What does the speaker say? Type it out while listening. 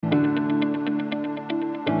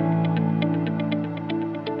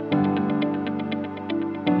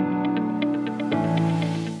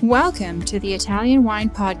Welcome to the Italian Wine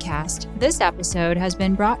Podcast. This episode has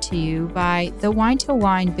been brought to you by the Wine to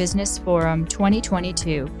Wine Business Forum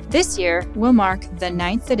 2022. This year will mark the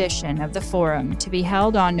 9th edition of the forum to be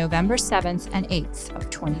held on November 7th and 8th of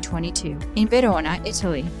 2022 in Verona,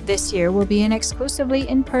 Italy. This year will be an exclusively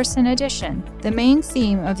in-person edition. The main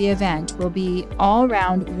theme of the event will be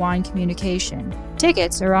all-round wine communication.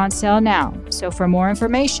 Tickets are on sale now, so for more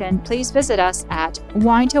information, please visit us at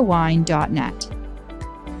winetowine.net.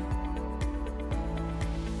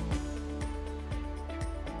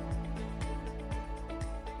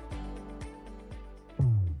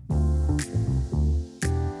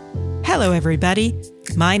 Hello, everybody.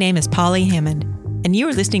 My name is Polly Hammond, and you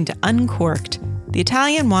are listening to Uncorked, the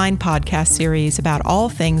Italian wine podcast series about all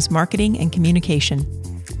things marketing and communication.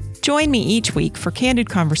 Join me each week for candid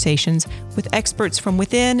conversations with experts from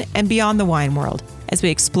within and beyond the wine world as we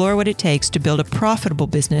explore what it takes to build a profitable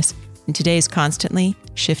business in today's constantly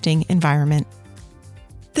shifting environment.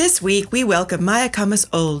 This week, we welcome Mayacamas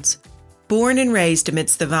Olds. Born and raised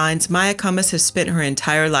amidst the vines, Mayacamas has spent her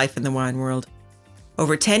entire life in the wine world.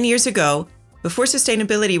 Over 10 years ago, before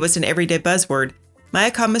sustainability was an everyday buzzword,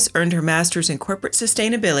 Mayacamas earned her master's in corporate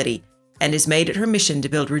sustainability and has made it her mission to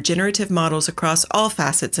build regenerative models across all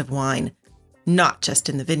facets of wine, not just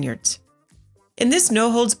in the vineyards. In this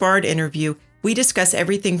no-holds-barred interview, we discuss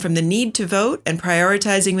everything from the need to vote and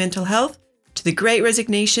prioritizing mental health to the great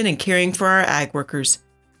resignation and caring for our ag workers.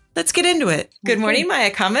 Let's get into it. Good morning,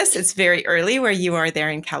 Mayacamas. It's very early where you are there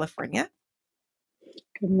in California.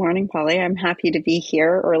 Good morning, Polly. I'm happy to be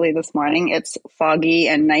here early this morning. It's foggy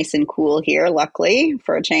and nice and cool here, luckily,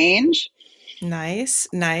 for a change. Nice.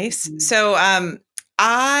 So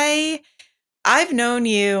I've known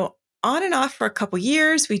you on and off for a couple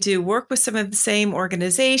years. We do work with some of the same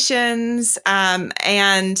organizations. And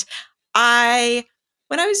when I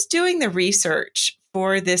was doing the research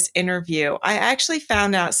for this interview, I actually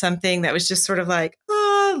found out something that was just sort of like,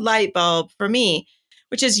 light bulb for me,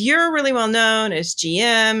 which is you're really well known as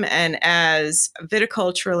GM and as a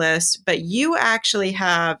viticulturalist, but you actually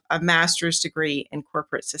have a master's degree in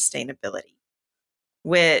corporate sustainability,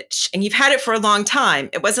 and you've had it for a long time.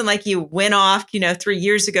 It wasn't like you went off, 3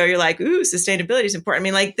 years ago, you're like, ooh, sustainability is important. I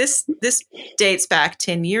mean, like this dates back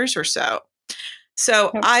 10 years or so.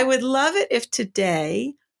 So I would love it if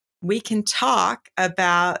today we can talk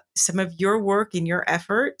about some of your work and your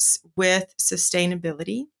efforts with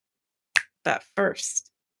sustainability. But first,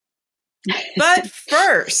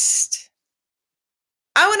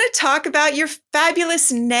 I want to talk about your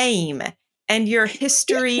fabulous name and your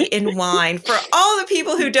history in wine. For all the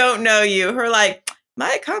people who don't know you, who are like,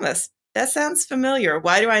 Mayacamas, that sounds familiar.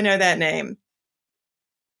 Why do I know that name?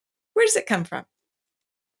 Where does it come from?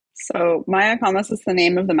 So Mayacamas is the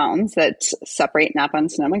name of the mountains that separate Napa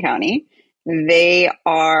and Sonoma County. They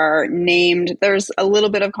are named, there's a little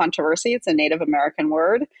bit of controversy. It's a Native American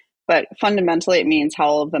word. But fundamentally, it means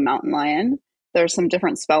howl of the mountain lion. There's some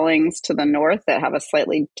different spellings to the north that have a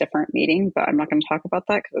slightly different meaning, but I'm not going to talk about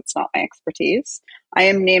that because it's not my expertise. I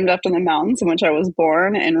am named after the mountains in which I was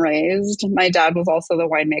born and raised. My dad was also the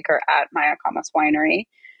winemaker at Mayacamas Winery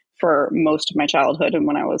for most of my childhood and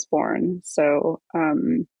when I was born. So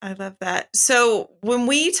I love that. So when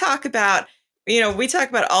we talk about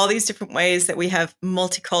all these different ways that we have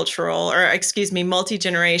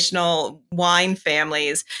multi-generational wine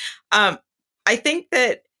families. I think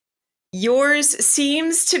that yours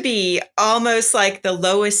seems to be almost like the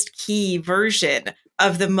lowest key version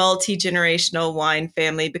of the multi-generational wine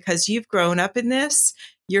family because you've grown up in this.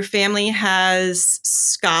 Your family has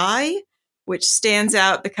Sky, which stands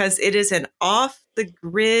out because it is an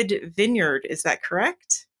off-the-grid vineyard. Is that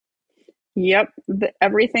correct? Yep.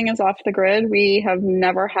 Everything is off the grid. We have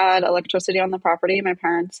never had electricity on the property. My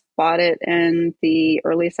parents bought it in the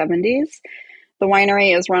early 70s. The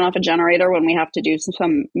winery is run off a generator when we have to do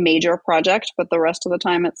some major project, but the rest of the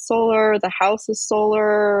time it's solar. The house is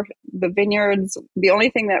solar. The vineyards, the only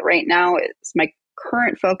thing that right now is my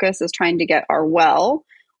current focus is trying to get our well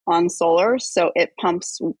on solar. So it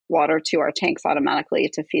pumps water to our tanks automatically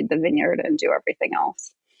to feed the vineyard and do everything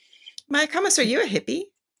else. Mayacamas, are you a hippie?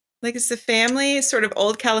 Like, is the family sort of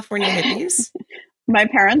old California hippies? My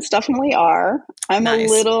parents definitely are. I'm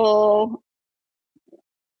Nice.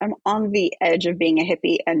 I'm on the edge of being a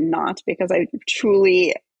hippie and not because I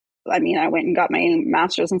went and got my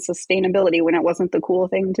master's in sustainability when it wasn't the cool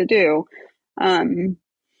thing to do. But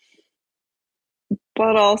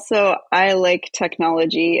also I like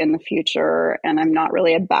technology in the future and I'm not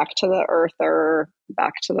really a back to the earther,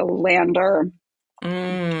 back to the lander.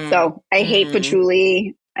 So I hate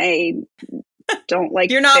patchouli. I don't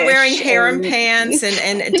like You're not fish wearing harem and pants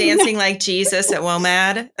and dancing like Jesus at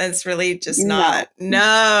WOMAD. That's really just no, not.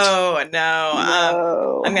 No.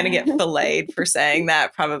 no. I'm going to get filleted for saying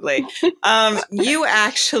that probably. You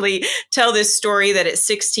actually tell this story that at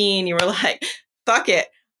 16, you were like, fuck it.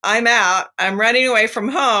 I'm out. I'm running away from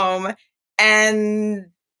home. And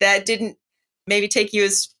that didn't maybe take you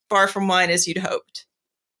as far from wine as you'd hoped.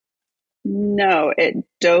 No, it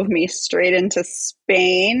dove me straight into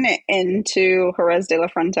Spain, into Jerez de la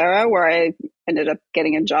Frontera, where I ended up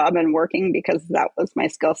getting a job and working because that was my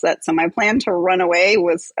skill set. So my plan to run away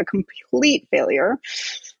was a complete failure.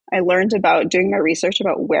 I learned about doing my research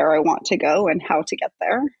about where I want to go and how to get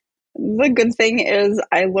there. The good thing is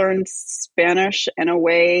I learned Spanish in a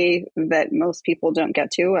way that most people don't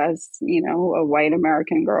get to as, a white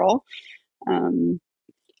American girl.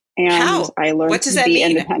 And How? I learned What does to that be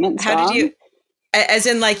mean? independent. How did you, as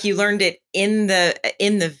in like you learned it in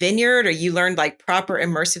the vineyard, or you learned like proper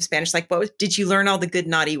immersive Spanish? Like did you learn all the good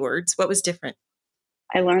naughty words? What was different?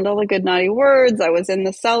 I learned all the good naughty words. I was in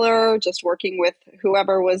the cellar just working with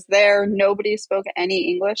whoever was there. Nobody spoke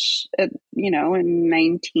any English, in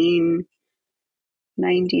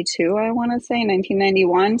 1992, I want to say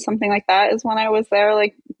 1991, something like that is when I was there.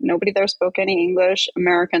 Like nobody there spoke any English.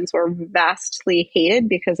 Americans were vastly hated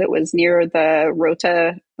because it was near the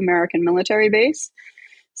Rota American military base.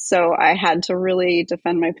 So I had to really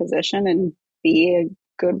defend my position and be a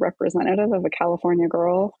good representative of a California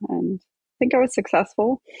girl. And I think I was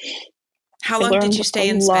successful. How long did you stay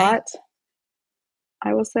in Spain?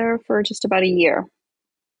 I was there for just about a year.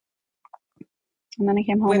 And then I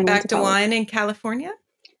came home. Went back to wine in California?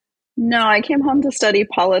 No, I came home to study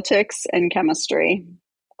politics and chemistry.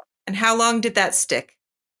 And how long did that stick?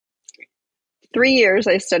 3 years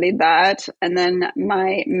I studied that. And then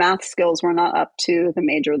my math skills were not up to the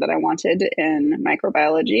major that I wanted in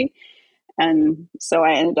microbiology. And so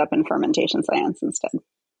I ended up in fermentation science instead.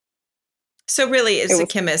 So really it's a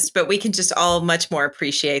chemist, but we can just all much more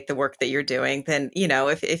appreciate the work that you're doing than,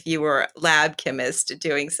 if you were a lab chemist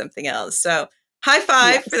doing something else. So high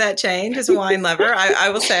five for that change as a wine lover. I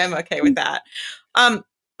will say I'm okay with that.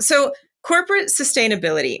 So corporate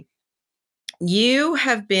sustainability, you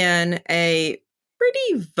have been a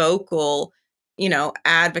pretty vocal,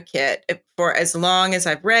 advocate for as long as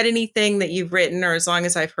I've read anything that you've written or as long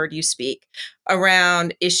as I've heard you speak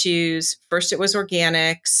around issues. First, it was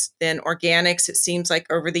organics. Then organics, it seems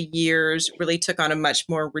like over the years, really took on a much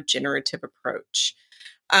more regenerative approach.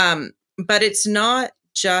 But it's not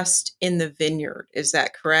just in the vineyard. Is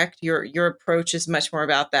that correct? Your approach is much more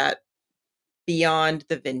about that beyond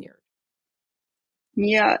the vineyard.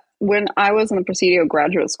 Yeah. When I was in the Presidio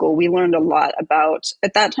graduate school, we learned a lot about,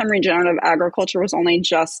 at that time, regenerative agriculture was only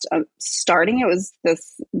just starting. It was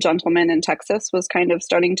this gentleman in Texas was kind of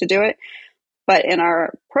starting to do it. But in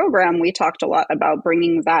our program, we talked a lot about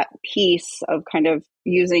bringing that piece of kind of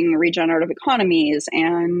using regenerative economies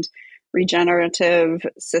and regenerative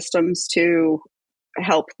systems to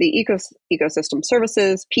help the ecosystem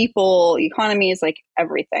services, people, economies, like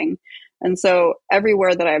everything. And so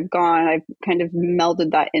everywhere that I've gone, I've kind of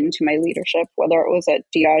melded that into my leadership, whether it was at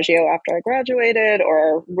Diageo after I graduated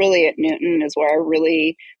or really at Newton is where I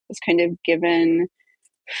really was kind of given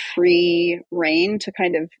free reign to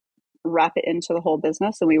kind of wrap it into the whole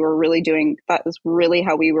business. And we were really that was really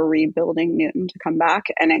how we were rebuilding Newton to come back.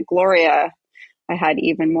 And at Gloria, I had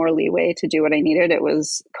even more leeway to do what I needed. It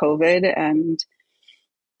was COVID and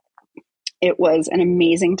it was an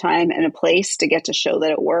amazing time and a place to get to show that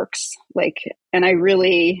it works. And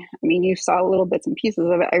you saw little bits and pieces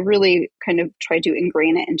of it. I really kind of tried to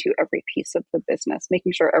ingrain it into every piece of the business,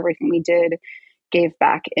 making sure everything we did gave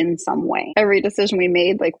back in some way. Every decision we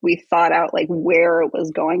made, we thought out where it was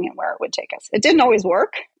going and where it would take us. It didn't always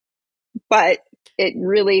work, but it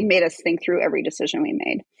really made us think through every decision we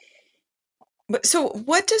made. So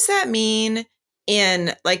what does that mean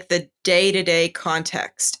in the day-to-day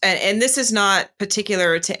context? And this is not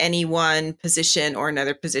particular to any one position or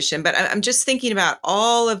another position, but I'm just thinking about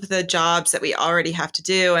all of the jobs that we already have to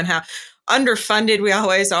do and how underfunded we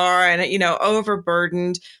always are and,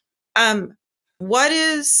 overburdened. What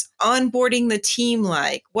is onboarding the team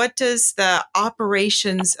like? What does the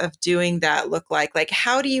operations of doing that look like?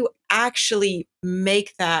 How do you actually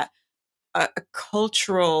make that a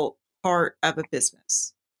cultural part of a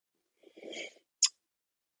business?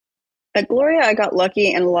 At Gloria, I got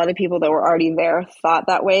lucky, and a lot of people that were already there thought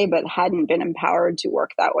that way, but hadn't been empowered to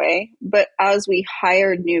work that way. But as we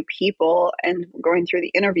hired new people and going through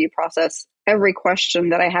the interview process, every question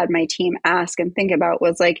that I had my team ask and think about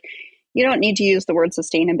was you don't need to use the word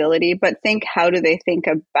sustainability, but think, how do they think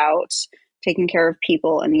about taking care of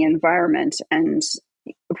people and the environment. And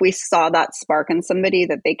if we saw that spark in somebody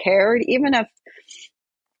that they cared, even if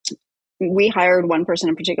we hired one person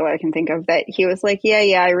in particular I can think of that he was like,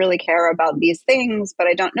 yeah, I really care about these things, but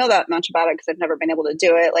I don't know that much about it because I've never been able to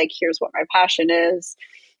do it. Like, here's what my passion is.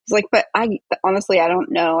 He's like, but honestly, I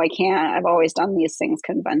don't know. I can't. I've always done these things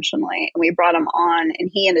conventionally. And we brought him on, and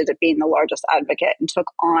he ended up being the largest advocate and took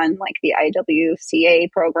on like the IWCA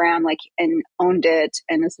program, like, and owned it,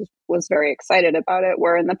 and was very excited about it.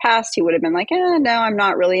 Where in the past he would have been like, no, I'm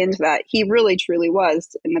not really into that. He really, truly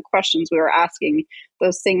was. In the questions we were asking,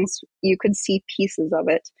 those things, you could see pieces of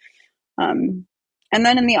it. And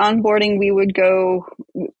then in the onboarding,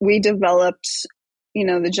 we developed,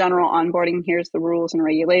 the general onboarding, here's the rules and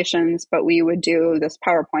regulations, but we would do this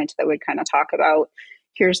PowerPoint that would kind of talk about,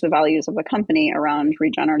 here's the values of the company around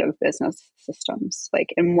regenerative business systems,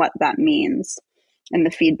 like, and what that means, and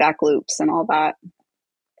the feedback loops and all that.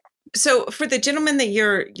 So for the gentleman that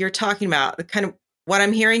you're talking about, the kind of what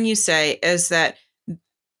I'm hearing you say is that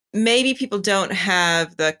maybe people don't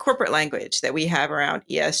have the corporate language that we have around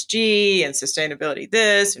ESG and sustainability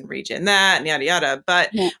this and regen that and yada, yada,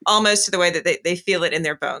 but almost to the way that they feel it in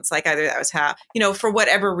their bones. Like either that was how, for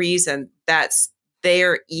whatever reason, that's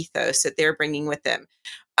their ethos that they're bringing with them.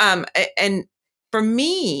 And for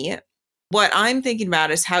me, what I'm thinking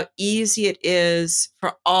about is how easy it is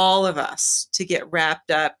for all of us to get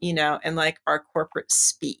wrapped up, in like our corporate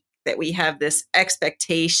speak, that we have this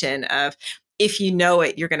expectation of, if you know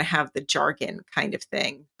it, you're going to have the jargon kind of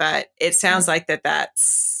thing. But it sounds like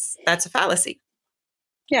that's a fallacy.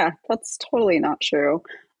 Yeah, that's totally not true.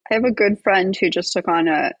 I have a good friend who just took on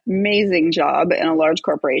an amazing job in a large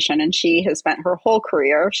corporation, and she has spent her whole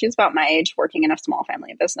career, she's about my age, working in a small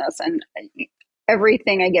family business. And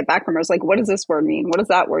everything I get back from her is like, what does this word mean? What does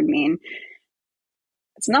that word mean?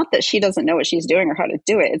 It's not that she doesn't know what she's doing or how to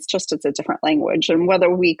do it. It's just, it's a different language. And whether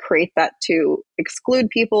we create that to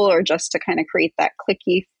exclude people or just to kind of create that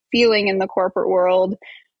cliquey feeling in the corporate world,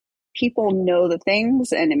 people know the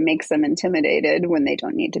things, and it makes them intimidated when they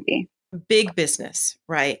don't need to be. Big business,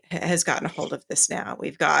 right, has gotten a hold of this now.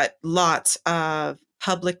 We've got lots of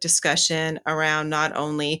public discussion around not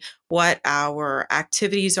only what our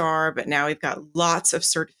activities are, but now we've got lots of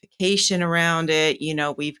certification around it.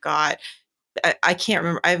 We've got, I can't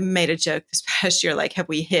remember, I've made a joke this past year, like, have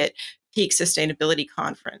we hit peak sustainability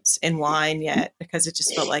conference in wine yet? Because it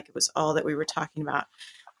just felt like it was all that we were talking about.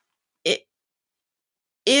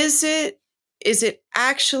 Is it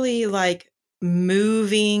actually like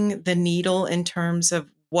moving the needle in terms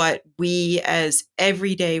of what we as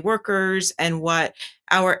everyday workers and what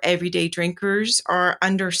our everyday drinkers are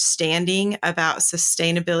understanding about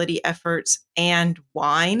sustainability efforts and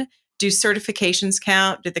wine? Do certifications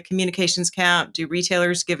count? Do the communications count? Do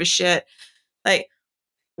retailers give a shit? Like,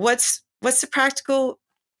 what's the practical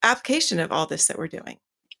application of all this that we're doing?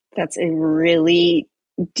 That's a really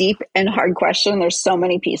deep and hard question. There's so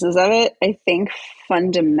many pieces of it. I think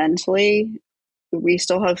fundamentally, we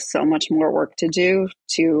still have so much more work to do,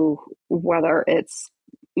 to whether it's,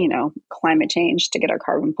 climate change, to get our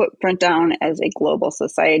carbon footprint down as a global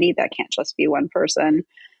society. That can't just be one person.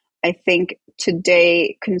 I think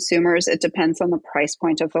today, consumers, it depends on the price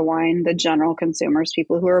point of the wine. The general consumers,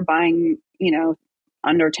 people who are buying,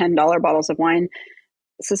 under $10 bottles of wine,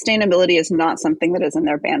 sustainability is not something that is in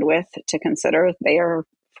their bandwidth to consider. They are,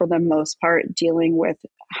 for the most part, dealing with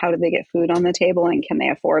how do they get food on the table and can they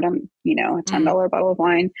afford a $10 bottle of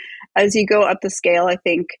wine. As you go up the scale, I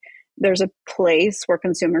think there's a place where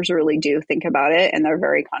consumers really do think about it, and they're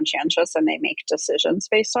very conscientious and they make decisions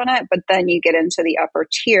based on it. But then you get into the upper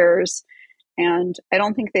tiers, and I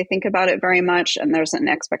don't think they think about it very much. And there's an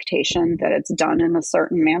expectation that it's done in a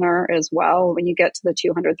certain manner as well. When you get to the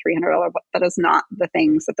 $200, $300, that is not the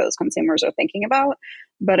things that those consumers are thinking about.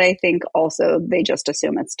 But I think also they just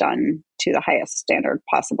assume it's done to the highest standard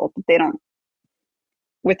possible. But they don't,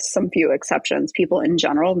 with some few exceptions, people in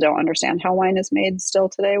general don't understand how wine is made still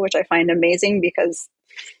today, which I find amazing, because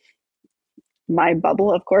my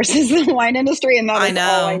bubble, of course, is the wine industry, and that is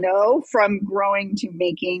all I know, from growing to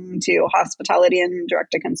making to hospitality and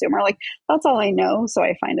direct to consumer. Like, that's all I know. So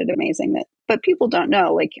I find it amazing but people don't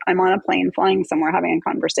know. Like, I'm on a plane flying somewhere having a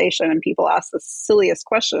conversation, and people ask the silliest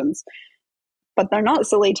questions, but they're not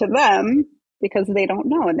silly to them because they don't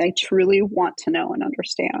know, and they truly want to know and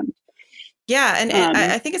understand. Yeah. And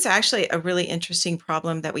I think it's actually a really interesting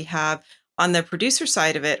problem that we have on the producer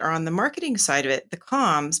side of it, or on the marketing side of it, the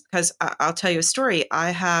comms, because I'll tell you a story.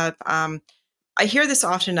 I hear this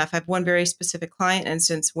often enough. I have one very specific client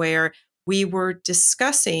instance where we were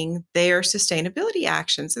discussing their sustainability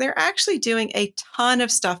actions. They're actually doing a ton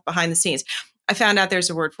of stuff behind the scenes. I found out there's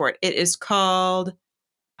a word for it. It is called,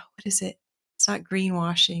 what is it? It's not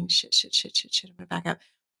greenwashing. Shit. I'm going to back up.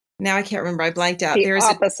 Now I can't remember. I blanked out. The There's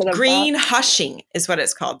opposite of green that. hushing is what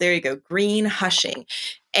it's called. There you go. Green hushing.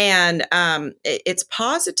 And it's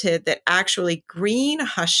posited that actually green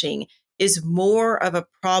hushing is more of a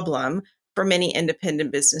problem for many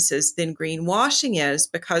independent businesses than greenwashing is,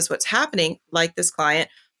 because what's happening, like this client,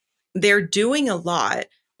 they're doing a lot,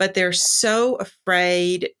 but they're so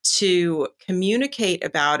afraid to communicate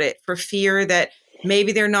about it for fear that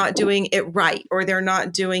maybe they're not doing it right, or they're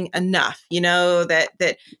not doing enough,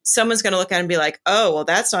 that someone's going to look at it and be like, oh, well,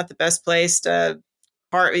 that's not the best place to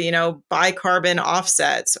buy carbon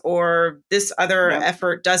offsets, or this other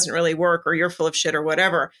effort doesn't really work, or you're full of shit, or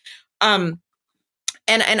whatever. And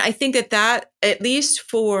I think that at least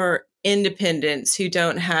for independents who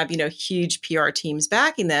don't have, huge PR teams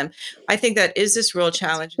backing them, I think that is this real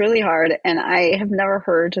challenge. It's really hard. And I have never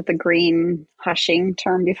heard the green hushing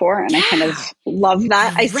term before. And I kind of love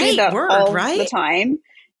that. I see that all the time.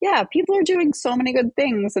 Yeah, people are doing so many good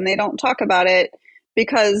things and they don't talk about it,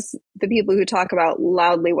 because the people who talk about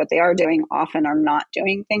loudly what they are doing often are not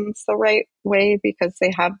doing things the right way, because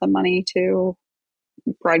they have the money to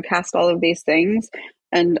broadcast all of these things.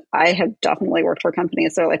 And I have definitely worked for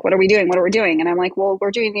companies. They're like, what are we doing? What are we doing? And I'm like, well,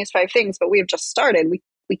 we're doing these 5 things, but we have just started.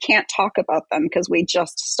 We can't talk about them because we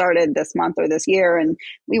just started this month or this year, and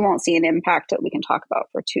we won't see an impact that we can talk about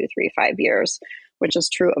for 2, 3, 5 years, which is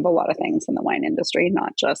true of a lot of things in the wine industry,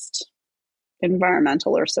 not just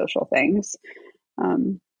environmental or social things.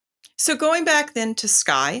 So going back then to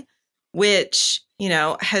Sky, which,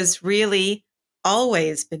 has really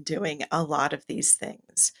always been doing a lot of these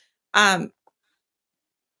things.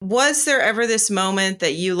 Was there ever this moment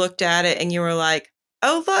that you looked at it and you were like,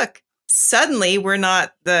 oh, look, suddenly we're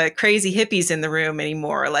not the crazy hippies in the room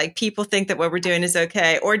anymore. Like, people think that what we're doing is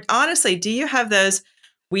okay. Or honestly, do you have those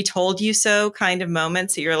we told you so kind of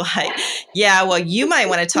moments that you're like, yeah, well, you might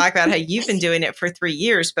want to talk about how you've been doing it for 3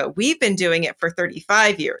 years, but we've been doing it for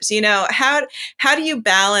 35 years. How do you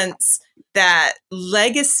balance that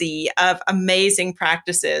legacy of amazing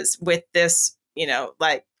practices with this,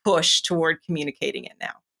 push toward communicating it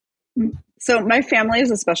now? So my family is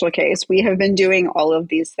a special case. We have been doing all of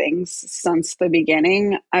these things since the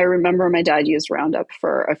beginning. I remember my dad used Roundup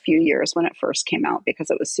for a few years when it first came out because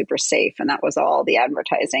it was super safe. And that was all the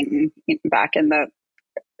advertising back in the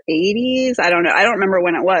 80s. I don't know. I don't remember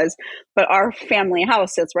when it was, but our family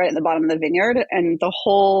house sits right at the bottom of the vineyard, and the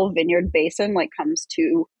whole vineyard basin comes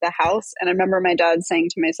to the house. And I remember my dad saying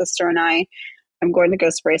to my sister and I'm going to go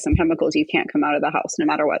spray some chemicals. You can't come out of the house no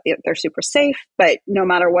matter what. They're super safe, but no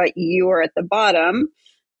matter what, you are at the bottom,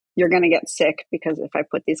 you're going to get sick because if I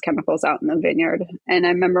put these chemicals out in the vineyard. And I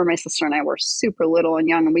remember my sister and I were super little and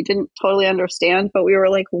young, and we didn't totally understand, but we were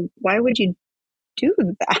like, why would you do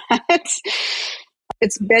that?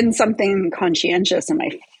 It's been something conscientious in my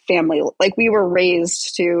family. We were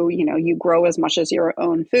raised to, you grow as much as your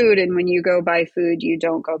own food. And when you go buy food, you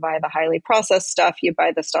don't go buy the highly processed stuff. You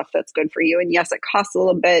buy the stuff that's good for you. And yes, it costs a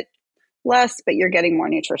little bit less, but you're getting more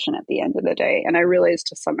nutrition at the end of the day. And I realized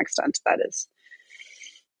to some extent that is,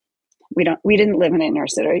 we didn't live in an inner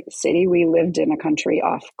city. We lived in a country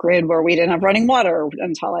off grid where we didn't have running water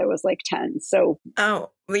until I was 10. So,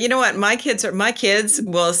 well, you know what? My kids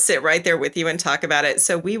will sit right there with you and talk about it.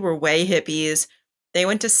 So we were way hippies. They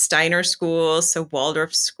went to Steiner schools, so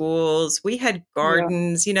Waldorf schools. We had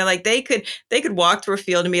gardens, they could walk through a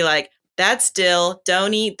field and be like, that's dill,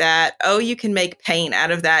 don't eat that. Oh, you can make paint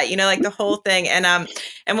out of that, the whole thing. And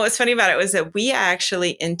what was funny about it was that we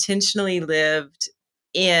actually intentionally lived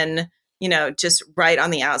in, just right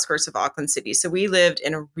on the outskirts of Auckland City. So we lived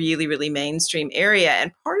in a really, really mainstream area.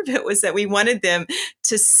 And part of it was that we wanted them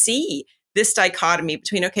to see this dichotomy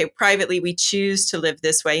between, okay, privately, we choose to live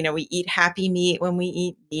this way. We eat happy meat when we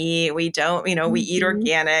eat meat. We don't, we eat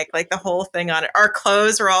organic, the whole thing on it. Our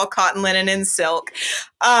clothes are all cotton, linen, and silk.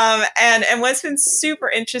 And what's been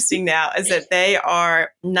super interesting now is that they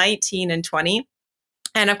are 19 and 20.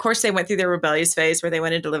 And of course, they went through their rebellious phase where they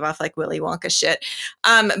wanted to live off Willy Wonka shit.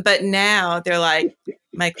 But now they're like,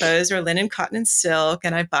 my clothes are linen, cotton, and silk,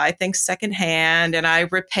 and I buy things secondhand, and I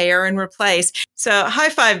repair and replace. So high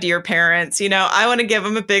five to your parents. I want to give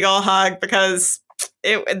them a big old hug because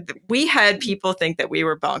we had people think that we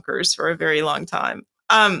were bonkers for a very long time.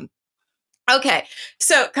 Okay,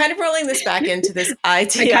 so kind of rolling this back into this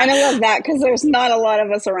idea. I kind of love that because there's not a lot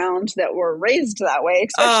of us around that were raised that way,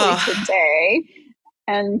 especially today.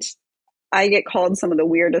 And I get called some of the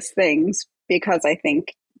weirdest things because I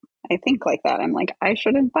think I think like that. I'm like, I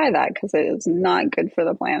shouldn't buy that because it is not good for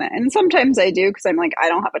the planet. And sometimes I do because I'm like, I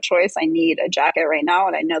don't have a choice. I need a jacket right now,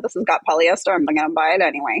 and I know this has got polyester. I'm going to buy it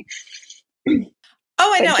anyway.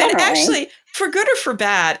 Oh, I But know. And generally, actually, for good or for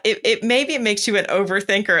bad, it maybe it makes you an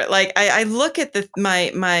overthinker. Like I look at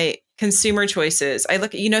my consumer choices. I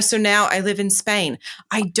look at, so now I live in Spain.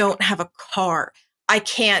 I don't have a car. I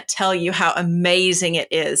can't tell you how amazing it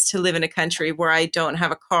is to live in a country where I don't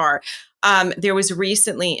have a car. There was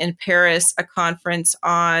recently in Paris a conference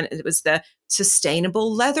it was the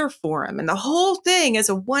Sustainable Leather Forum. And the whole thing is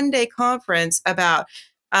a one-day conference about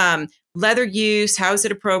leather use. How is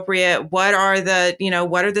it appropriate? What are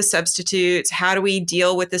the substitutes? How do we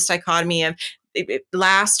deal with this dichotomy of it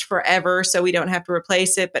lasts forever so we don't have to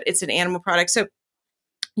replace it, but it's an animal product. So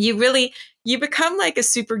you become like a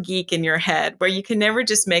super geek in your head where you can never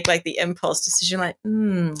just make like the impulse decision, like,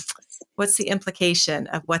 what's the implication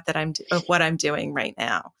of what I'm doing right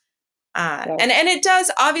now? And it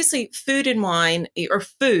does, obviously, food and wine, or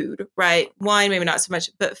food, right? Wine, maybe not so much,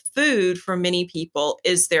 but food for many people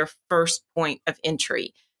is their first point of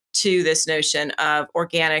entry to this notion of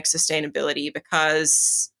organic sustainability,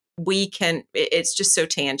 because it's just so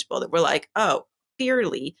tangible that we're like, oh,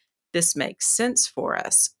 clearly this makes sense for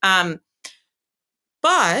us.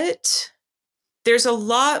 But there's a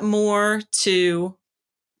lot more to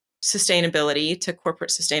sustainability, to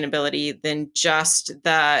corporate sustainability, than just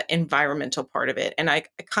the environmental part of it. And I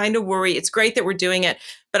kind of worry, it's great that we're doing it,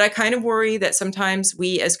 but I kind of worry that sometimes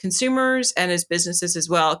we as consumers and as businesses as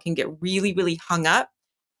well can get really, really hung up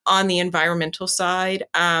on the environmental side,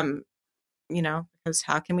 because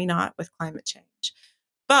how can we not with climate change?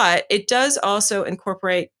 But it does also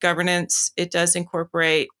incorporate governance. It does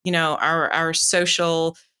incorporate, our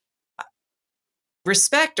social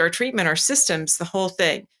respect, our treatment, our systems, the whole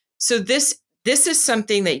thing. So this is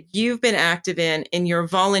something that you've been active in your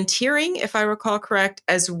volunteering, if I recall correct,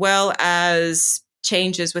 as well as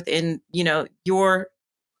changes within, your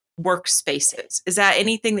workspaces. Is that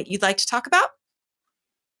anything that you'd like to talk about?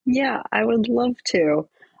 yeah, I would love to.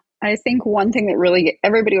 I think one thing that really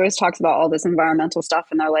everybody always talks about all this environmental stuff,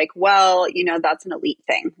 and they're like, well, that's an elite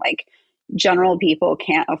thing. Like, general people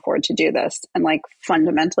can't afford to do this. And like,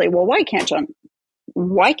 fundamentally, well, why can't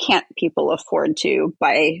people afford to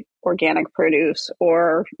buy organic produce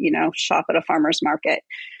or, shop at a farmer's market?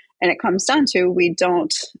 And it comes down to, we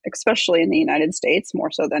don't, especially in the United States,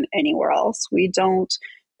 more so than anywhere else, we don't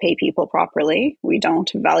pay people properly. We don't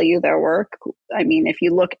value their work. I mean, if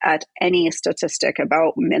you look at any statistic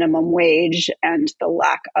about minimum wage and the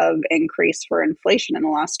lack of increase for inflation in the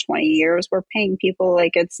last 20 years, we're paying people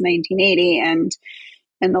like it's 1980. And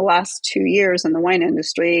in the last 2 years in the wine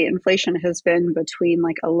industry, inflation has been between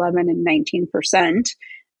like 11 and 19%.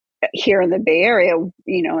 Here in the Bay Area,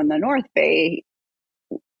 in the North Bay,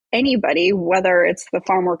 anybody, whether it's the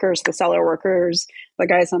farm workers, the cellar workers, the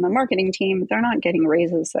guys on the marketing team, they're not getting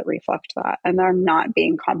raises that reflect that, and they're not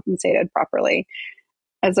being compensated properly.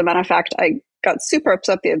 As a matter of fact, I got super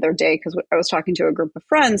upset the other day because I was talking to a group of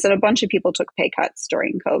friends, and a bunch of people took pay cuts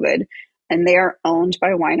during COVID, and they are owned by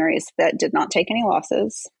wineries that did not take any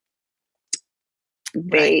losses.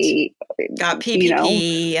 They got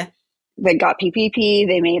PPP. They got PPP.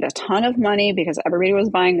 They made a ton of money because everybody was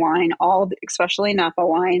buying wine, especially Napa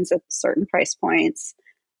wines at certain price points.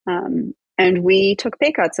 And we took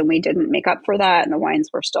pay cuts, and we didn't make up for that. And the wines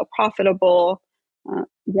were still profitable.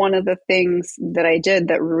 One of the things that I did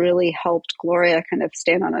that really helped Gloria kind of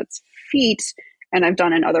stand on its feet, and I've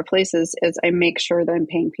done in other places, is I make sure that I'm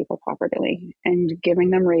paying people properly and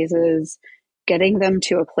giving them raises, getting them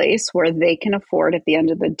to a place where they can afford at the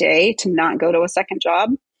end of the day to not go to a second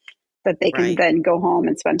job, that they can then go home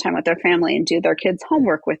and spend time with their family and do their kids'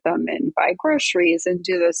 homework with them and buy groceries and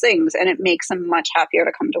do those things. And it makes them much happier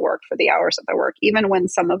to come to work for the hours of their work. Even when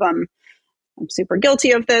some of them, I'm super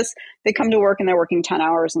guilty of this, they come to work and they're working 10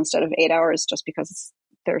 hours instead of 8 hours just because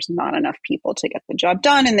there's not enough people to get the job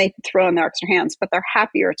done, and they throw in their extra hands, but they're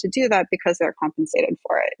happier to do that because they're compensated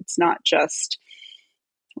for it. It's not just,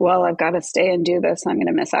 well, I've got to stay and do this, I'm going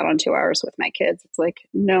to miss out on 2 hours with my kids. It's like,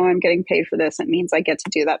 no, I'm getting paid for this. It means I get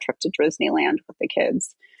to do that trip to Disneyland with the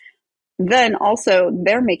kids. Then also,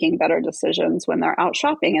 they're making better decisions when they're out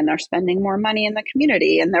shopping, and they're spending more money in the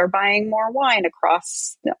community, and they're buying more wine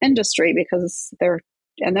across the industry because they're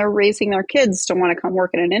raising their kids to want to come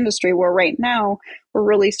work in an industry where right now we're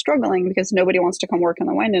really struggling because nobody wants to come work in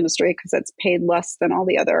the wine industry because it's paid less than all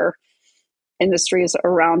the other industries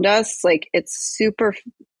around us. Like, it's super,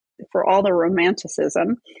 for all the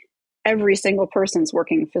romanticism, every single person's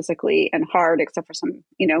working physically and hard, except for some,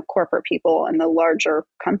 corporate people and the larger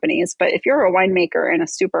companies. But if you're a winemaker in a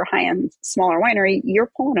super high-end, smaller winery,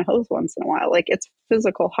 you're pulling a hose once in a while. Like, it's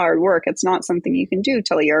physical hard work. It's not something you can do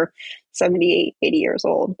till you're 78, 80 years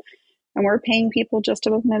old. And we're paying people just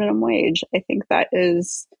above minimum wage. I think that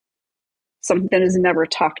is something that is never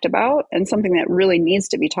talked about, and something that really needs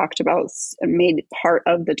to be talked about and made part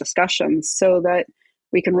of the discussion, so that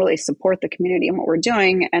we can really support the community and what we're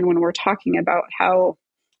doing. And when we're talking about how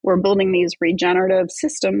we're building these regenerative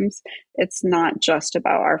systems, it's not just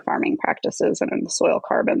about our farming practices and the soil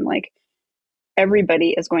carbon. Like,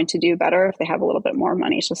 everybody is going to do better if they have a little bit more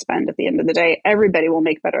money to spend at the end of the day. Everybody will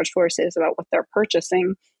make better choices about what they're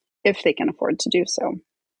purchasing if they can afford to do so.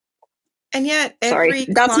 And yet, sorry,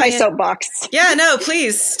 that's my soapbox. Yeah, no,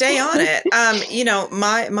 please stay on it.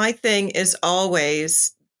 My thing is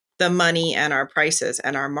always the money and our prices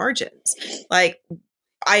and our margins. Like,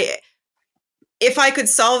 if I could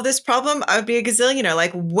solve this problem, I would be a gazillionaire.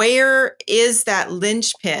 Like, where is that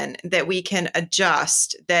linchpin that we can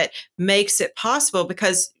adjust that makes it possible?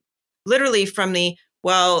 Because literally from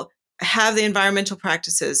have the environmental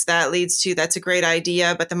practices, that leads to, that's a great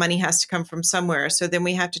idea, but the money has to come from somewhere. So then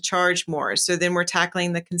we have to charge more. So then we're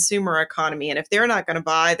tackling the consumer economy. And if they're not going to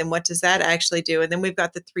buy, then what does that actually do? And then we've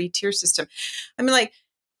got the 3-tier system. I mean, like,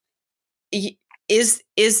 is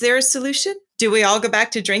there a solution? Do we all go back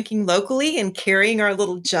to drinking locally and carrying our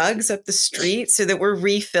little jugs up the street so that we're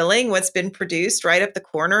refilling what's been produced right up the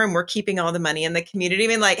corner and we're keeping all the money in the community? I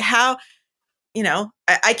mean, like, how,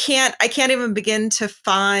 I can't even begin to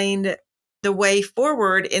find the way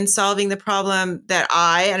forward in solving the problem that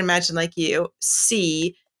and imagine like you,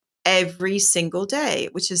 see every single day,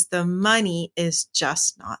 which is the money is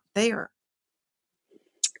just not there.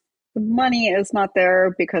 The money is not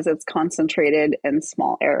there because it's concentrated in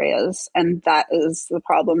small areas. And that is the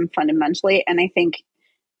problem fundamentally. And I think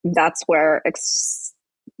that's where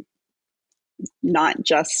not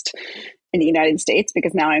just in the United States,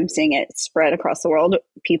 because now I'm seeing it spread across the world.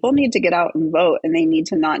 People need to get out and vote, and they need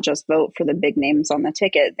to not just vote for the big names on the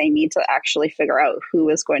ticket. They need to actually figure out who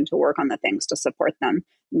is going to work on the things to support them,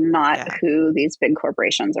 not who these big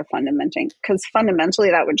corporations are fundamenting. Because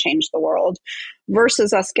fundamentally, that would change the world,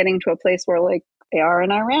 versus us getting to a place where, like they are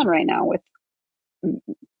in Iran right now,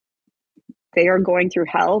 they are going through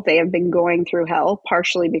hell. They have been going through hell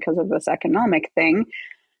partially because of this economic thing.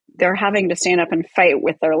 They're having to stand up and fight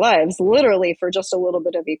with their lives, literally, for just a little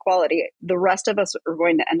bit of equality. The rest of us are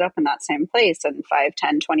going to end up in that same place in 5,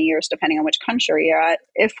 10, 20 years, depending on which country you're at,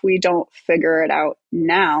 if we don't figure it out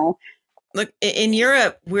now. Look, in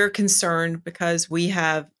Europe, we're concerned because we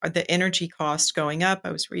have the energy cost going up.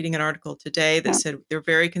 I was reading an article today that said they're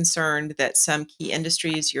very concerned that some key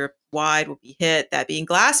industries Europe-wide will be hit, that being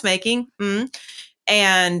glassmaking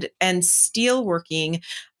and steelworking.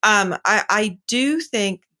 I do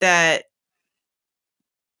think that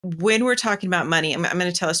when we're talking about money, I'm going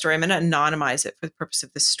to tell a story. I'm going to anonymize it for the purpose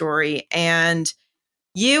of the story. And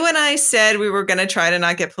you and I said we were going to try to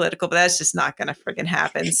not get political, but that's just not going to friggin'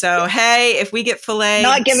 happen. So, hey, if we get filleted,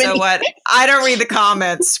 so what? I don't read the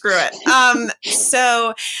comments. Screw it.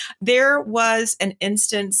 So there was an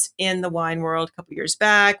instance in the wine world a couple years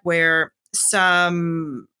back where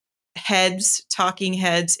some talking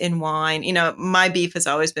heads in wine, my beef has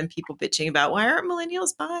always been people bitching about, why aren't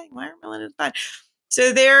millennials buying?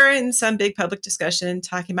 So they're in some big public discussion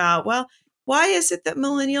talking about, well, why is it that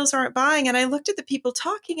millennials aren't buying? And I looked at the people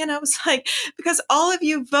talking and I was like, because all of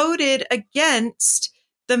you voted against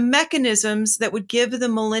the mechanisms that would give the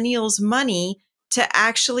millennials money to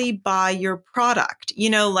actually buy your product.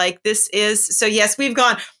 Like this is, so yes, we've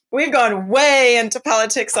gone way into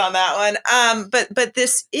politics on that one. But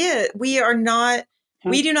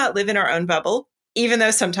we do not live in our own bubble, even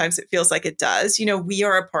though sometimes it feels like it does. We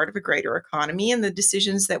are a part of a greater economy, and the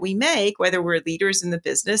decisions that we make, whether we're leaders in the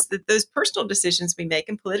business, that those personal decisions we make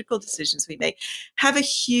and political decisions we make have a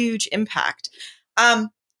huge impact.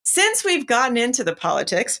 Since we've gotten into the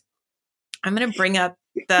politics, I'm going to bring up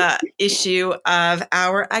the issue of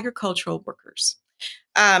our agricultural workers.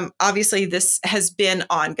 Obviously, this has been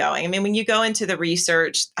ongoing. I mean, when you go into the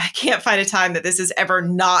research, I can't find a time that this has ever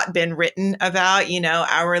not been written about,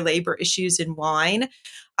 our labor issues in wine.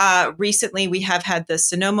 Recently, we have had the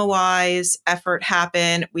Sonoma Wise effort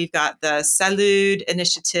happen. We've got the Salud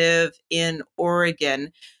initiative in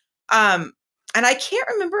Oregon. And I can't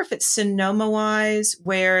remember if it's Sonoma Wise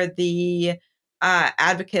where the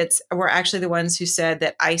advocates were actually the ones who said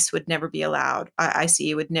that ICE would never be allowed.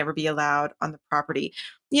 ICE would never be allowed on the property.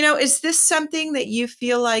 Is this something that you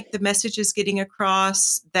feel like the message is getting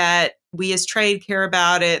across, that we as trade care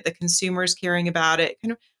about it, the consumers caring about it?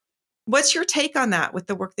 What's your take on that with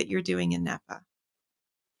the work that you're doing in Napa?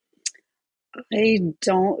 I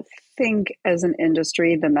don't think as an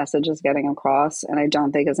industry the message is getting across, and I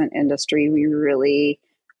don't think as an industry we really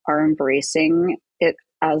are embracing it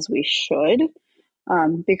as we should.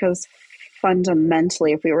 Because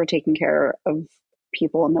fundamentally, if we were taking care of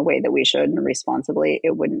people in the way that we should and responsibly,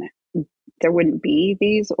 there wouldn't be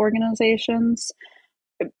these organizations.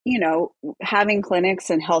 Having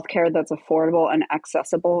clinics and healthcare that's affordable and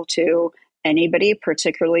accessible to anybody,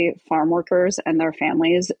 particularly farm workers and their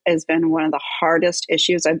families, has been one of the hardest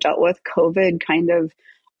issues I've dealt with.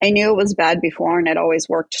 I knew it was bad before and I'd always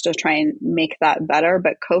worked to try and make that better,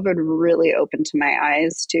 but COVID really opened to my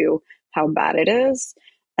eyes to how bad it is.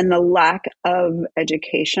 And the lack of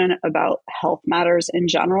education about health matters in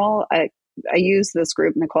general. I use this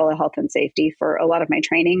group, Nicola Health and Safety, for a lot of my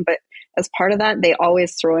training, but as part of that, they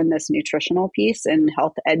always throw in this nutritional piece and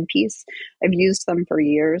health ed piece. I've used them for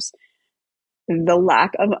years. The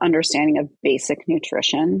lack of understanding of basic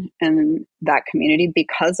nutrition in that community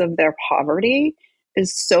because of their poverty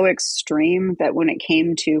is so extreme that when it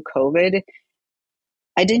came to COVID,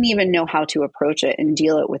 I didn't even know how to approach it and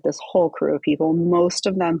deal it with this whole crew of people, most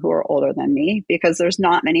of them who are older than me, because there's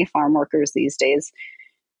not many farm workers these days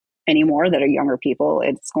anymore that are younger people.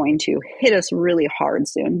 It's going to hit us really hard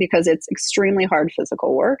soon because it's extremely hard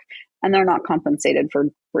physical work and they're not compensated for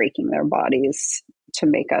breaking their bodies to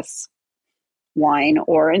make us wine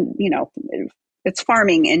or, it's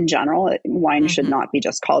farming in general. Wine should not be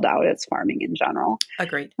just called out. It's farming in general.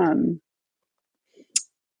 Agreed.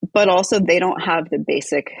 But also they don't have the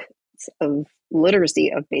basics of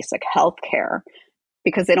literacy of basic health care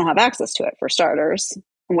because they don't have access to it, for starters.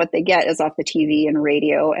 And what they get is off the TV and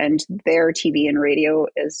radio, and their TV and radio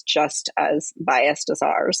is just as biased as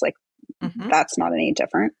ours. Like, that's not any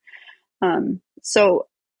different. So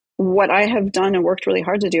what I have done and worked really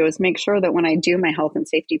hard to do is make sure that when I do my health and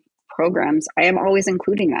safety programs, I am always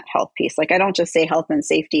including that health piece. Like, I don't just say health and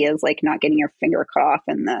safety as like not getting your finger cut off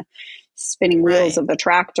in the spinning wheels of the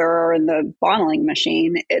tractor or in the bottling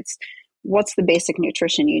machine. It's what's the basic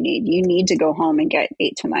nutrition you need? You need to go home and get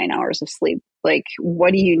 8 to 9 hours of sleep. Like,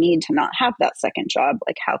 what do you need to not have that second job?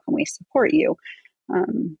 Like, how can we support you?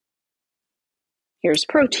 Here's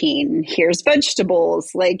protein, here's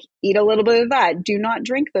vegetables, like eat a little bit of that. Do not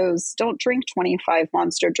drink those. Don't drink 25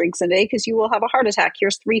 Monster drinks a day because you will have a heart attack.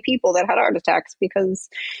 Here's 3 people that had heart attacks because,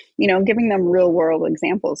 giving them real world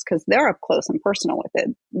examples because they're up close and personal with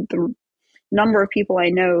it. The number of people I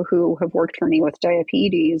know who have worked for me with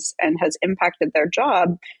diabetes and has impacted their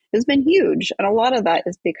job has been huge. And a lot of that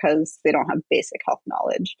is because they don't have basic health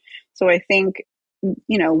knowledge. So I think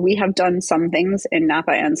we have done some things in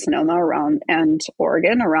Napa and Sonoma and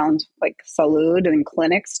Oregon around like salud and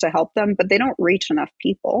clinics to help them, but they don't reach enough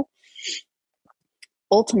people.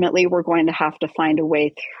 Ultimately, we're going to have to find a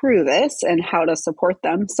way through this and how to support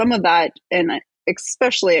them. Some of that, and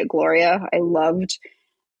especially at Gloria, I loved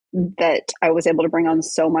that I was able to bring on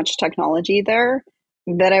so much technology there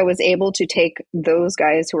that I was able to take those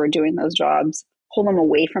guys who are doing those jobs, pull them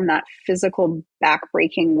away from that physical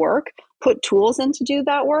back-breaking work, put tools in to do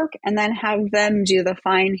that work, and then have them do the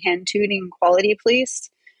fine hand-tuning quality police.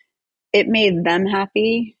 It made them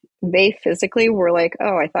happy. They physically were like,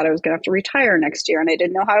 oh, I thought I was going to have to retire next year, and I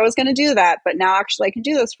didn't know how I was going to do that. But now actually I can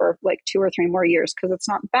do this for like 2 or 3 more years because it's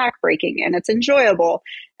not back-breaking and it's enjoyable.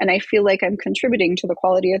 And I feel like I'm contributing to the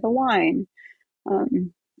quality of the wine.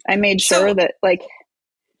 I made sure that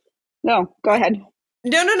no, go ahead.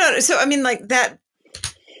 No. So, I mean, like that,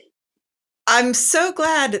 I'm so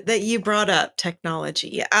glad that you brought up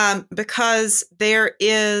technology because there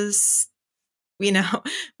is,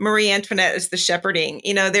 Marie Antoinette is the shepherding.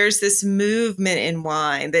 There's this movement in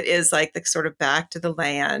wine that is like the sort of back to the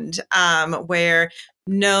land where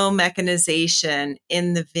no mechanization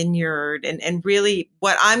in the vineyard and really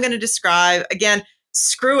what I'm going to describe, again,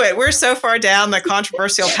 screw it. We're so far down the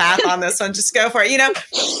controversial path on this one. Just go for it.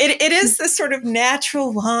 It is this sort of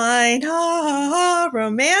natural wine,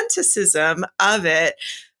 romanticism of it.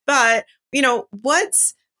 But,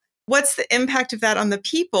 what's the impact of that on the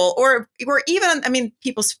people or even,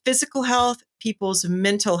 people's physical health, people's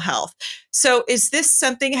mental health? So is this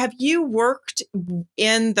something, have you worked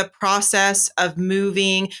in the process of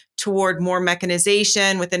moving toward more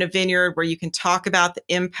mechanization within a vineyard where you can talk about the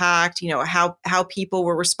impact, how people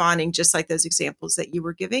were responding, just like those examples that you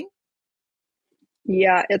were giving?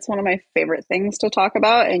 Yeah, it's one of my favorite things to talk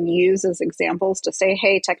about and use as examples to say,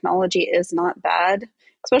 hey, technology is not bad,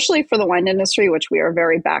 especially for the wine industry, which we are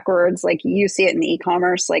very backwards. Like you see it in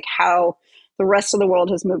e-commerce, like how the rest of the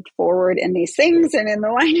world has moved forward in these things. And in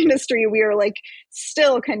the wine industry, we are like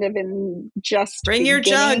still kind of in just bring your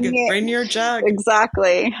jug, bring your jug.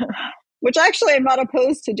 Exactly. Which actually I'm not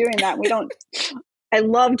opposed to doing that. I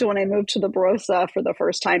loved when I moved to the Barossa for the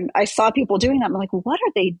first time. I saw people doing that. I'm like, what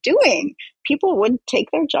are they doing? People would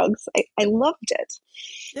take their jugs. I loved it.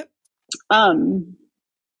 Yep.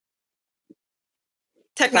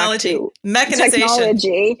 Technology,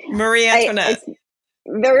 mechanization, Marie Antoinette.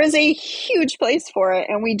 There is a huge place for it,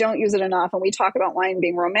 and we don't use it enough. And we talk about wine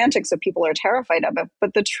being romantic, so people are terrified of it.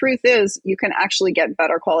 But the truth is, you can actually get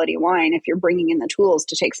better quality wine if you're bringing in the tools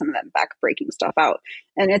to take some of that back-breaking stuff out.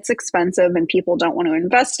 And it's expensive, and people don't want to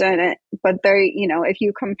invest in it. But if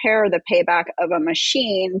you compare the payback of a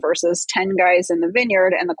machine versus 10 guys in the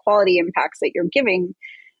vineyard and the quality impacts that you're giving,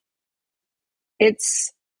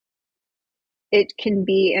 it can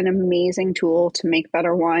be an amazing tool to make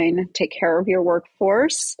better wine, take care of your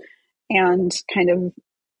workforce, and kind of,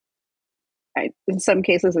 in some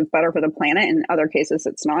cases, it's better for the planet. In other cases,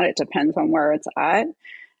 it's not. It depends on where it's at.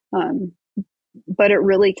 But it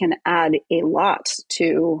really can add a lot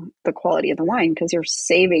to the quality of the wine because you're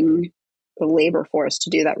saving the labor force to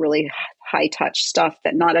do that really high touch stuff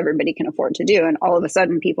that not everybody can afford to do. And all of a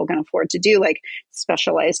sudden, people can afford to do like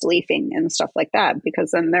specialized leafing and stuff like that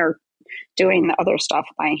because then they're doing the other stuff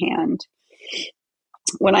by hand.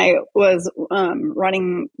 When I was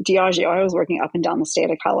running Diageo, I was working up and down the state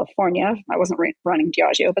of California. I wasn't running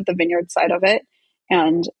Diageo, but the vineyard side of it.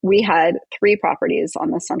 And we had 3 properties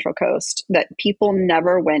on the Central Coast that people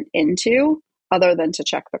never went into other than to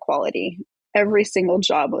check the quality. Every single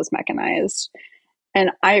job was mechanized.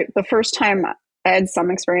 And the first time I had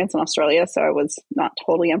some experience in Australia, so I was not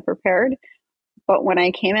totally unprepared. But when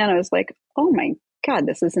I came in, I was like, oh my God,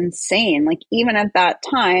 this is insane. Like even at that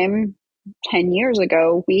time, 10 years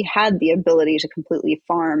ago, we had the ability to completely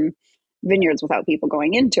farm vineyards without people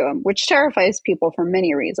going into them, which terrifies people for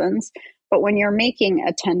many reasons. But when you're making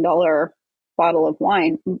a $10 bottle of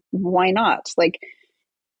wine, why not? Like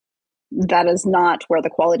that is not where the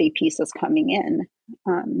quality piece is coming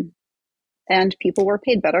in. And people were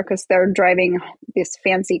paid better because they're driving this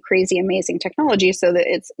fancy, crazy, amazing technology so that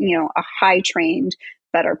it's, a high trained,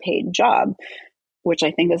 better paid job, which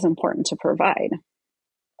I think is important to provide.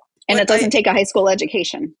 And it doesn't take a high school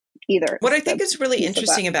education either. What I think is really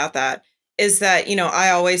interesting about that is that,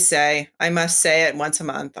 I must say it once a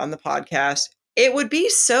month on the podcast, it would be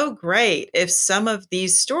so great if some of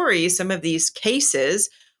these stories, some of these cases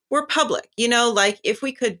were public, like if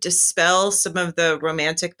we could dispel some of the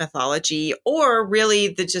romantic mythology or really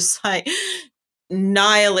the just like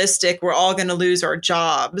nihilistic, we're all going to lose our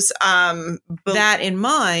jobs. But that in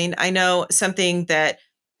mind, I know something that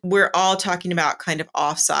we're all talking about kind of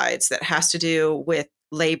offsides that has to do with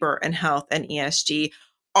labor and health and ESG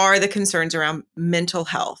are the concerns around mental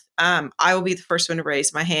health. I will be the first one to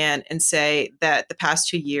raise my hand and say that the past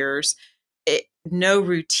 2 years, no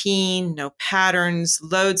routine, no patterns,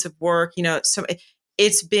 loads of work, so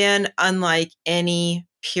it's been unlike any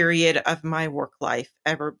period of my work life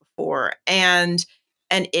ever before. And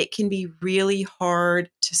it can be really hard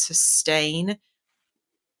to sustain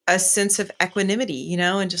a sense of equanimity,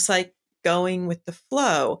 and just like going with the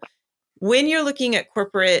flow. When you're looking at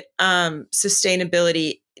corporate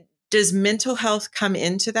sustainability, does mental health come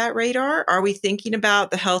into that radar? Are we thinking about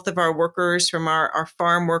the health of our workers from our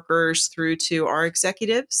farm workers through to our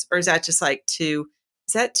executives? Or is that just too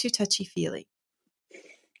touchy-feely?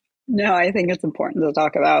 No, I think it's important to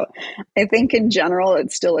talk about. I think in general,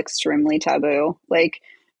 it's still extremely taboo. Like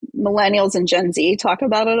millennials and Gen Z talk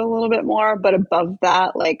about it a little bit more, but above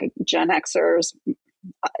that, like Gen Xers,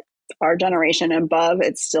 our generation above,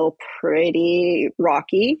 it's still pretty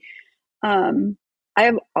rocky. I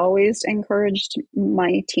have always encouraged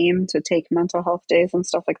my team to take mental health days and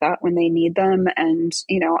stuff like that when they need them. And,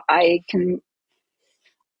 I can,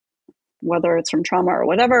 whether it's from trauma or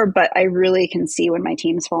whatever, but I really can see when my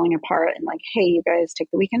team's falling apart and like, hey, you guys take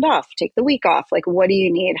the weekend off, take the week off. Like, what do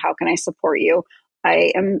you need? How can I support you?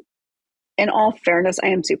 I am, in all fairness, I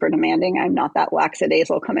am super demanding. I'm not that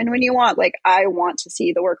lackadaisical. Come in when you want. Like, I want to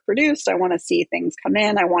see the work produced. I want to see things come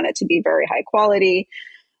in. I want it to be very high quality,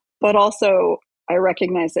 but also I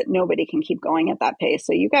recognize that nobody can keep going at that pace.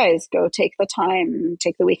 So you guys go take the time,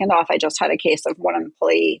 take the weekend off. I just had a case of one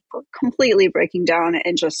employee completely breaking down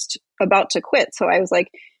and just about to quit. So I was like,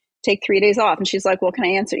 take 3 days off. And she's like, well, can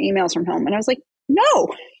I answer emails from home? And I was like, no,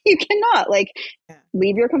 you cannot. Like,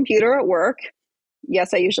 leave your computer at work.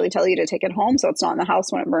 Yes, I usually tell you to take it home so it's not in the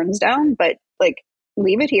house when it burns down, but like,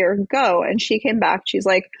 leave it here, go. And she came back. She's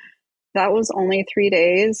like, that was only 3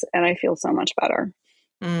 days and I feel so much better.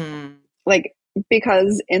 Like,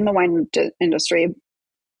 because in the industry,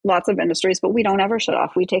 lots of industries, but we don't ever shut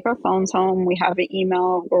off. We take our phones home. We have an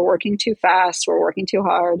email. We're working too fast. We're working too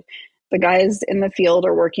hard. The guys in the field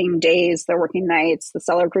are working days. They're working nights. The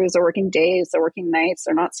seller crews are working days. They're working nights.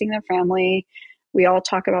 They're not seeing their family. We all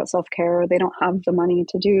talk about self-care. They don't have the money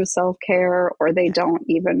to do self-care, or they don't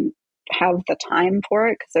even have the time for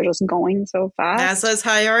it because they're just going so fast. Maslow's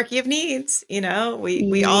hierarchy of needs, we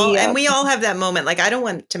all, and we all have that moment. Like, I don't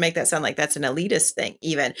want to make that sound like that's an elitist thing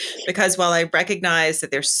even, because while I recognize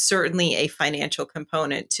that there's certainly a financial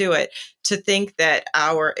component to it, to think that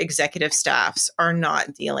our executive staffs are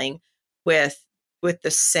not dealing with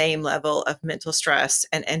the same level of mental stress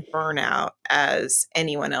and burnout as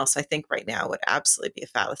anyone else, I think right now would absolutely be a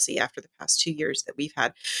fallacy after the past 2 years that we've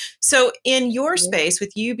had. So in your space,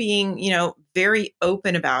 with you being, very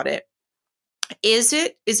open about it, is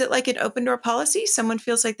it like an open door policy? Someone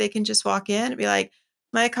feels like they can just walk in and be like,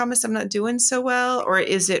 Mayacamas, I'm not doing so well? Or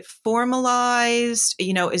is it formalized?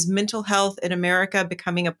 Is mental health in America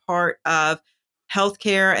becoming a part of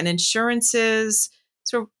healthcare and insurances?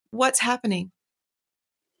 So what's happening?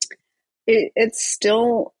 It's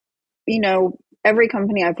still, every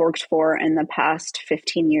company I've worked for in the past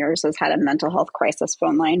 15 years has had a mental health crisis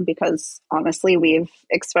phone line, because honestly,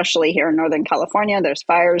 especially here in Northern California, there's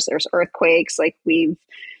fires, there's earthquakes,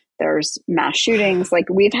 there's mass shootings,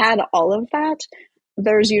 we've had all of that.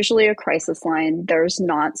 There's usually a crisis line. There's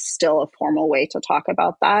not still a formal way to talk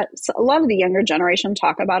about that. So a lot of the younger generation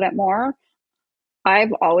talk about it more.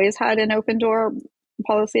 I've always had an open door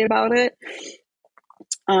policy about it.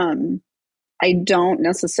 I don't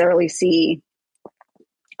necessarily see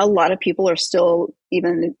a lot of people are still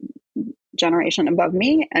even the generation above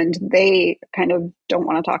me, and they kind of don't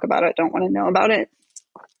want to talk about it, don't want to know about it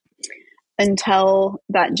until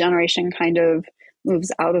that generation kind of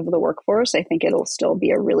moves out of the workforce. I think it'll still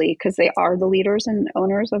be because they are the leaders and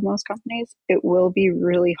owners of most companies, it will be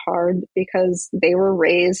really hard because they were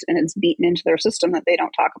raised and it's beaten into their system that they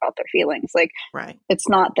don't talk about their feelings. Right. It's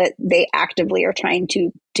not that they actively are trying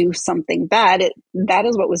to do something bad. That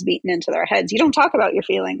is what was beaten into their heads. You don't talk about your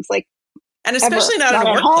feelings, and especially not in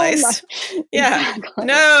a workplace. Yeah. Exactly.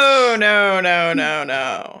 No.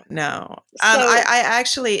 I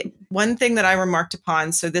actually, one thing that I remarked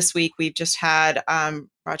upon, so this week we've just had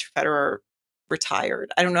Roger Federer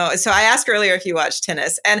retired. I don't know. So I asked earlier if you watch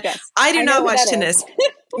tennis, and yes, I do not watch tennis.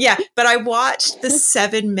 Yeah, but I watched the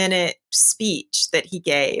 7-minute speech that he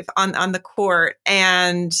gave on the court,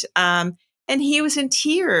 and he was in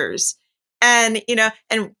tears. And,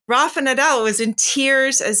 and Rafa Nadal was in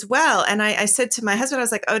tears as well. And I said to my husband, I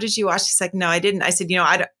was like, oh, did you watch? He's like, no, I didn't. I said,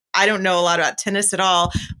 I don't know a lot about tennis at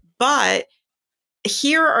all, but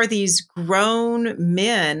here are these grown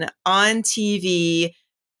men on TV,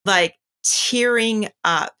 tearing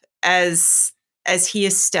up as he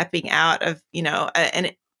is stepping out of, an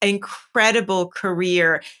incredible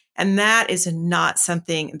career. And that is not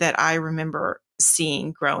something that I remember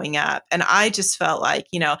seeing growing up. And I just felt like,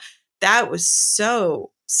 that was so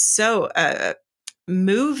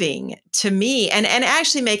moving to me, and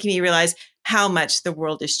actually making me realize how much the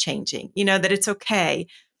world is changing, that it's okay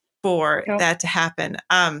for that to happen.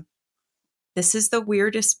 This is the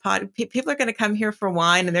weirdest pod. People are going to come here for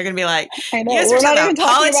wine, and they're going to be like, you guys are talking about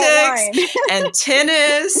politics and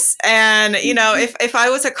tennis. And, if I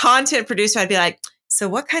was a content producer, I'd be like, so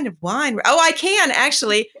what kind of wine? Oh, I can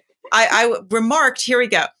actually. I remarked, here we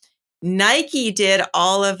go. Nike did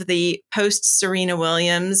all of the post Serena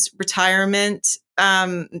Williams retirement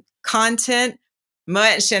content.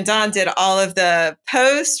 Moet and Chandon did all of the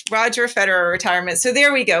post Roger Federer retirement. So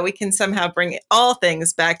there we go. We can somehow bring all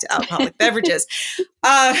things back to alcoholic beverages.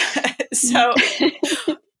 So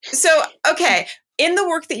okay. In the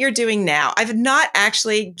work that you're doing now, I've not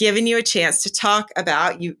actually given you a chance to talk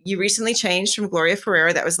about, you recently changed from Gloria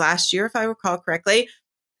Ferrera. That was last year, if I recall correctly.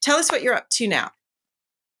 Tell us what you're up to now.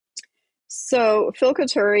 So Phil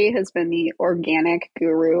Couturi has been the organic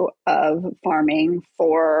guru of farming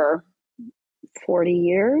for 40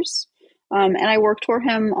 years. And I worked for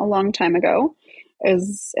him a long time ago,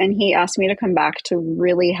 and he asked me to come back to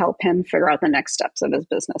really help him figure out the next steps of his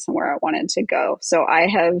business and where I wanted to go. So I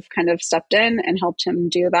have kind of stepped in and helped him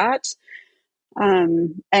do that,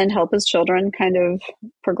 and help his children kind of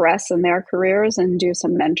progress in their careers and do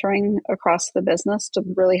some mentoring across the business to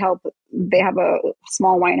really help. They have a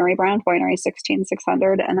small winery brand, Winery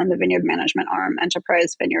 16600, and then the vineyard management arm,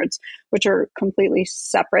 Enterprise Vineyards, which are completely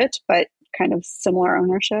separate, but kind of similar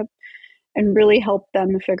ownership, and really help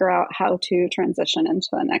them figure out how to transition into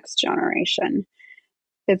the next generation.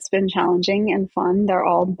 It's been challenging and fun. They're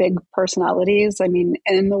all big personalities. I mean,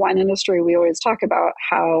 in the wine industry, we always talk about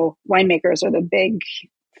how winemakers are the big.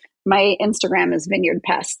 My Instagram is vineyard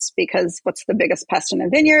pests because what's the biggest pest in a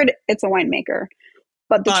vineyard? It's a winemaker.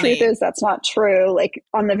 But the truth is that's not true. Like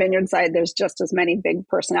on the vineyard side, there's just as many big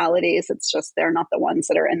personalities. It's just they're not the ones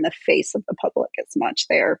that are in the face of the public as much.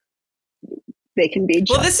 They can be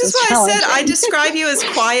just this is why I said I describe you as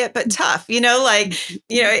quiet but tough.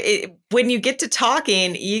 When you get to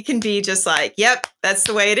talking, you can be just like, yep, that's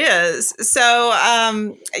the way it is. So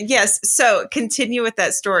yes. So continue with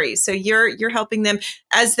that story. So you're helping them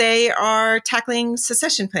as they are tackling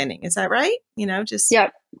succession planning. Is that right?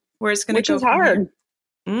 Yep. Where it's going to go. Which is hard.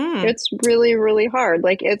 It's really, really hard.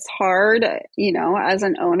 Like it's hard, as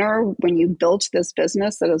an owner, when you built this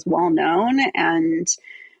business that is well known and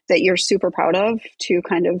that you're super proud of, to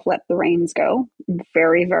kind of let the reins go.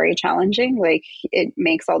 Very, very challenging. Like it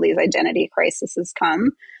makes all these identity crises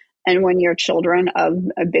come. And when you're children of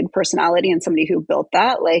a big personality and somebody who built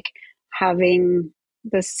that, like having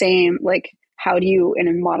the same, like how do you in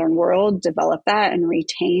a modern world develop that and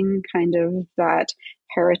retain kind of that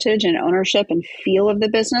heritage and ownership and feel of the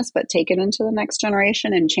business, but take it into the next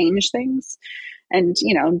generation and change things? And,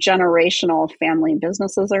 generational family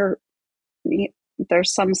businesses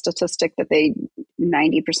there's some statistic that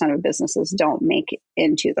 90% of businesses don't make it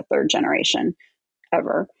into the third generation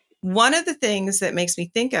ever. One of the things that makes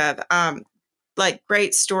me think of,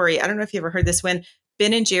 great story. I don't know if you ever heard this, when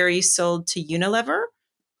Ben & Jerry's sold to Unilever,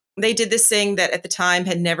 they did this thing that at the time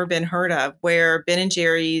had never been heard of, where Ben &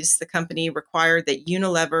 Jerry's, the company, required that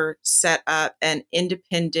Unilever set up an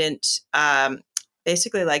independent,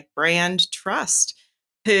 basically like brand trust,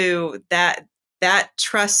 who that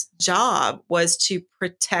trust job was to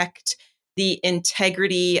protect the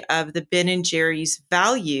integrity of the Ben & Jerry's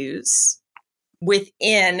values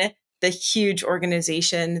within the huge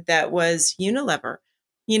organization that was Unilever.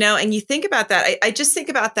 And you think about that. I just think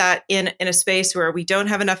about that in a space where we don't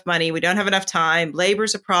have enough money, we don't have enough time,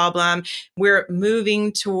 labor's a problem. We're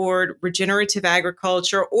moving toward regenerative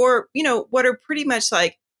agriculture, or, what are pretty much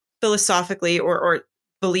like philosophically or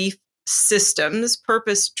belief systems,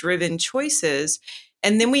 purpose-driven choices.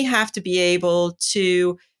 And then we have to be able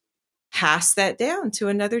to pass that down to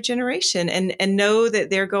another generation and know that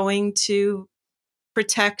they're going to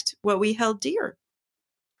protect what we held dear.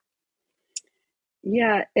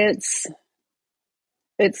 Yeah, it's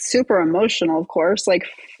super emotional, of course. Like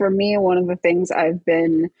for me, one of the things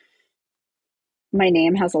my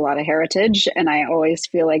name has a lot of heritage, and I always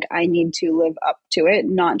feel like I need to live up to it,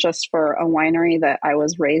 not just for a winery that I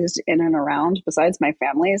was raised in and around. Besides my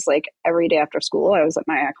family's, like every day after school, I was at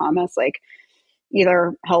Mayacamas, like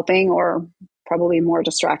either helping or probably more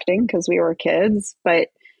distracting because we were kids. But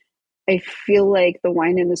I feel like the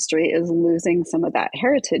wine industry is losing some of that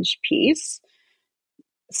heritage piece.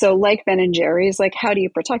 So like Ben & Jerry's, like how do you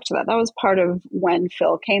protect that? That was part of when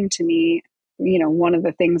Phil came to me. One of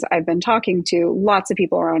the things I've been talking to lots of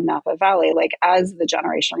people around Napa Valley, like as the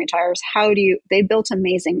generation retires, they built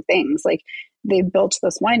amazing things. Like they built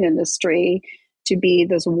this wine industry to be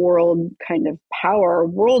this world kind of power,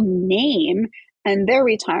 world name, and they're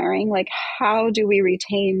retiring. Like how do we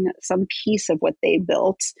retain some piece of what they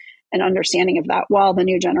built and understanding of that while the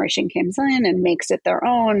new generation comes in and makes it their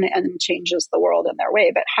own and changes the world in their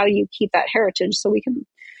way? But how do you keep that heritage so we can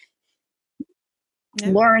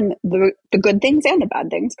learn the good things and the bad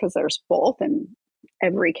things, because there's both in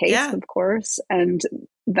every case, of course. And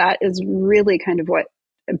that is really kind of what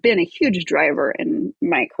been a huge driver in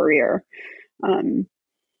my career. And,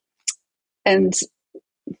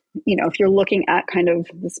 if you're looking at kind of,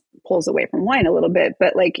 this pulls away from wine a little bit,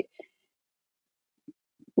 but like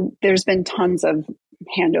there's been tons of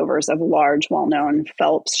handovers of large, well-known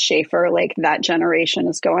Phelps, Schaefer, like that generation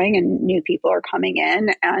is going and new people are coming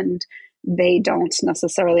in and they don't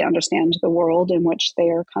necessarily understand the world in which they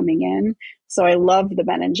are coming in. So I love the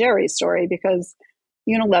Ben & Jerry's story because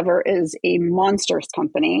Unilever is a monstrous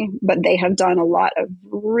company, but they have done a lot of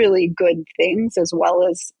really good things as well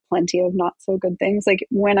as plenty of not so good things. Like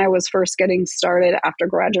when I was first getting started after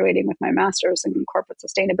graduating with my master's in corporate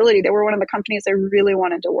sustainability, they were one of the companies I really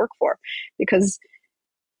wanted to work for because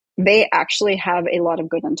they actually have a lot of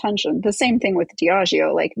good intention. The same thing with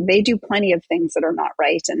Diageo. Like they do plenty of things that are not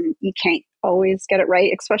right and you can't always get it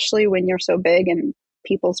right, especially when you're so big and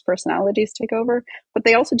people's personalities take over, but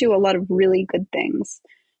they also do a lot of really good things.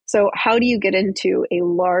 So how do you get into a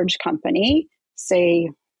large company, say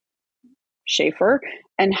Schaefer,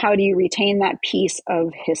 and how do you retain that piece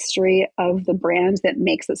of history of the brand that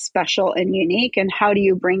makes it special and unique? And how do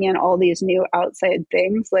you bring in all these new outside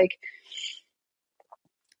things like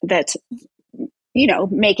that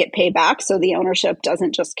make it pay back so the ownership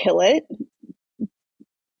doesn't just kill it,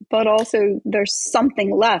 but also there's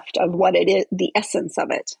something left of what it is, the essence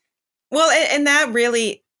of it. Well, and that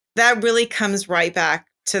really comes right back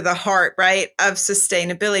to the heart, right, of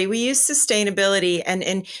sustainability. We use sustainability,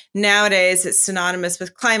 and nowadays it's synonymous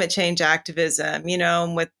with climate change activism,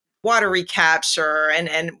 and with water recapture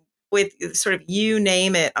and with sort of you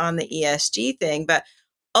name it on the ESG thing. But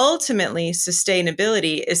ultimately,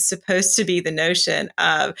 sustainability is supposed to be the notion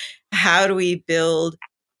of how do we build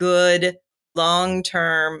good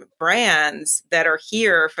long-term brands that are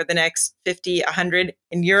here for the next 50, 100,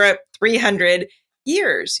 in Europe, 300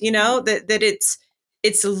 years, that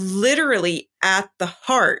it's literally at the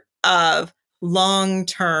heart of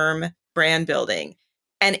long-term brand building.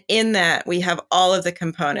 And in that, we have all of the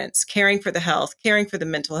components: caring for the health, caring for the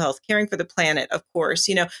mental health, caring for the planet, of course.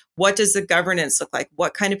 What does the governance look like?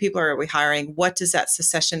 What kind of people are we hiring? What does that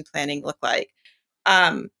succession planning look like?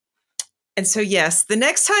 And so, yes, the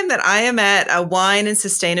next time that I am at a wine and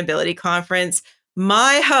sustainability conference,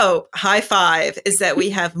 my hope, high five, is that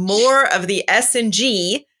we have more of the S and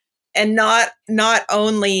G and not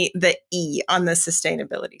only the E on the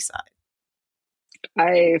sustainability side.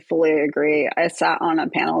 I fully agree. I sat on a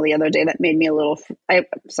panel the other day that made me a little, I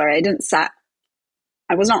was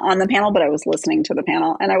not on the panel, but I was listening to the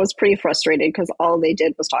panel, and I was pretty frustrated because all they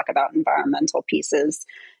did was talk about environmental pieces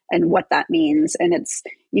and what that means. And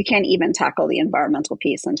you can't even tackle the environmental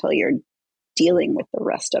piece until you're dealing with the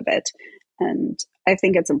rest of it. And I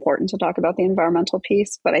think it's important to talk about the environmental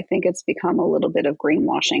piece, but I think it's become a little bit of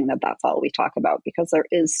greenwashing that's all we talk about, because there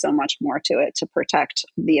is so much more to it to protect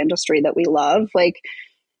the industry that we love. Like,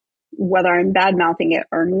 whether I'm bad mouthing it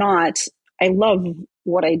or not, I love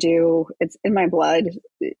what I do. It's in my blood.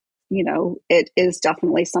 It is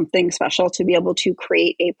definitely something special to be able to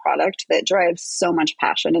create a product that drives so much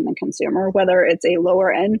passion in the consumer, whether it's a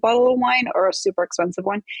lower end bottle of wine or a super expensive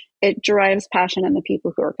one. It drives passion in the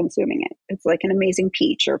people who are consuming it. It's like an amazing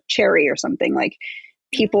peach or cherry or something. Like,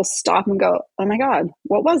 people stop and go, "Oh my God,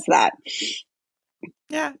 what was that?"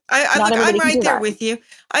 Yeah, I'm right there with you.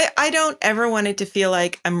 I don't ever want it to feel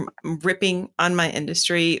like I'm ripping on my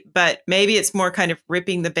industry, but maybe it's more kind of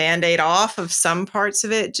ripping the Band-Aid off of some parts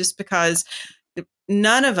of it, just because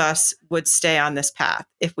none of us would stay on this path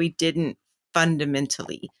if we didn't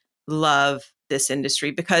fundamentally love this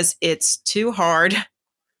industry, because it's too hard.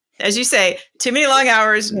 As you say, too many long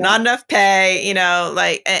hours, not enough pay,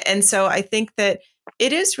 and so I think that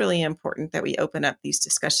it is really important that we open up these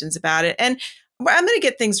discussions about it. And I'm going to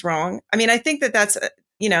get things wrong. I mean, I think that's,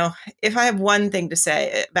 if I have one thing to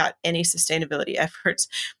say about any sustainability efforts,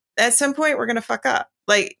 at some point we're going to fuck up,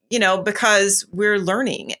 because we're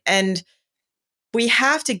learning, and we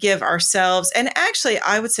have to give ourselves, and actually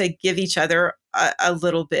I would say give each other a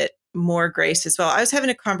little bit more grace as well. I was having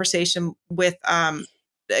a conversation with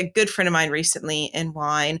a good friend of mine recently in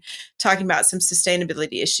wine, talking about some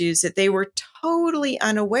sustainability issues that they were totally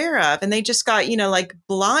unaware of. And they just got,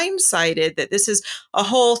 blindsided that this is a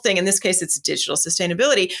whole thing. In this case, it's digital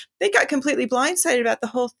sustainability. They got completely blindsided about the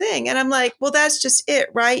whole thing. And I'm like, well, that's just it,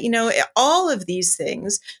 right? All of these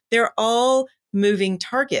things, they're all moving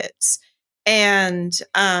targets. And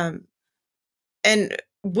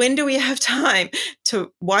when do we have time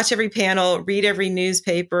to watch every panel, read every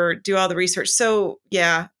newspaper, do all the research? So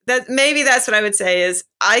yeah, that's what I would say is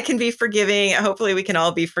I can be forgiving. Hopefully we can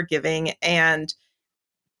all be forgiving, and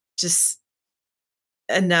just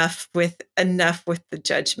enough with the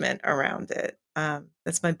judgment around it.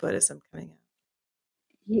 That's my Buddhism coming out.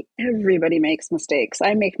 Everybody makes mistakes.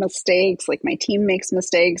 I make mistakes. Like, my team makes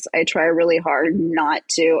mistakes. I try really hard not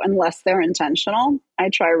to, unless they're intentional. I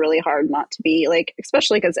try really hard not to be like,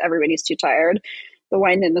 especially because everybody's too tired. The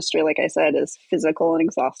wine industry, like I said, is physical and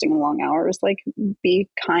exhausting and long hours. Like, be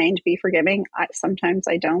kind, be forgiving. Sometimes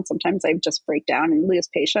I don't. Sometimes I just break down and lose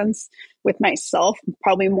patience with myself,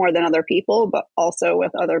 probably more than other people, but also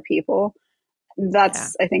with other people.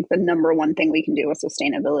 That's, I think, the number one thing we can do with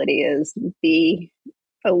sustainability is be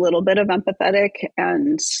a little bit of empathetic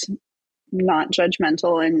and not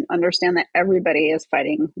judgmental, and understand that everybody is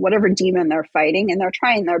fighting whatever demon they're fighting, and they're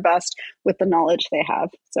trying their best with the knowledge they have.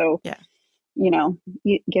 So,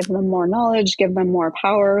 you give them more knowledge, give them more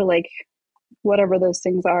power, like whatever those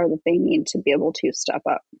things are that they need to be able to step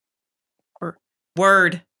up.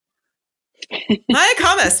 Word.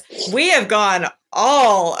 Mayacamas, we have gone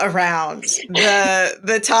all around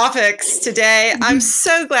the topics today. I'm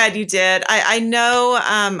so glad you did. I know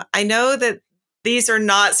that these are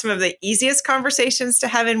not some of the easiest conversations to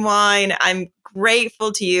have in wine. I'm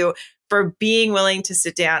grateful to you for being willing to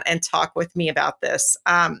sit down and talk with me about this.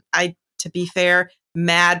 To be fair,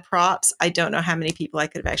 mad props. I don't know how many people I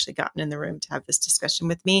could have actually gotten in the room to have this discussion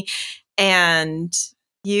with me. And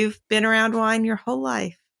you've been around wine your whole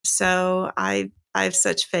life. So I have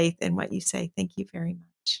such faith in what you say. Thank you very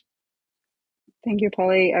much. Thank you,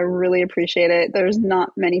 Polly. I really appreciate it. There's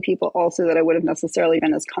not many people also that I would have necessarily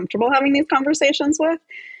been as comfortable having these conversations with,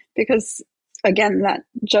 because again, that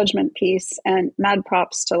judgment piece, and mad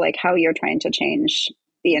props to like how you're trying to change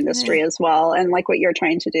the industry as well. And like what you're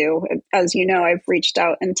trying to do. As you know, I've reached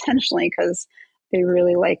out intentionally because I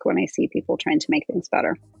really like when I see people trying to make things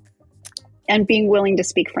better and being willing to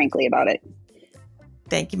speak frankly about it.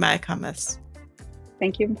 Thank you, Mayacamas.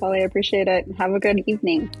 Thank you, Polly. I appreciate it. Have a good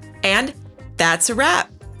evening. And that's a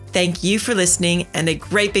wrap. Thank you for listening, and a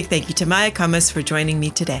great big thank you to Mayacamas for joining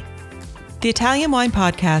me today. The Italian Wine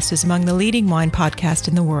Podcast is among the leading wine podcasts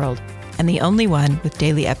in the world, and the only one with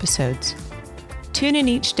daily episodes. Tune in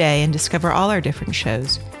each day and discover all our different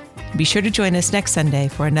shows. Be sure to join us next Sunday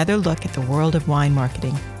for another look at the world of wine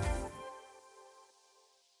marketing.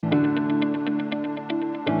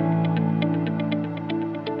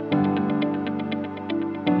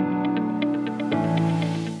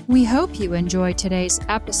 We hope you enjoyed today's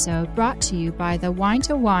episode, brought to you by the Wine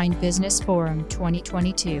to Wine Business Forum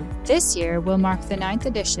 2022. This year will mark the 9th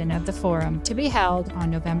edition of the forum, to be held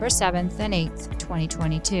on November 7th and 8th,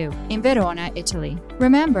 2022, in Verona, Italy.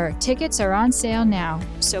 Remember, tickets are on sale now,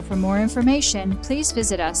 so for more information, please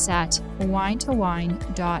visit us at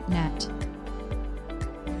winetowine.net.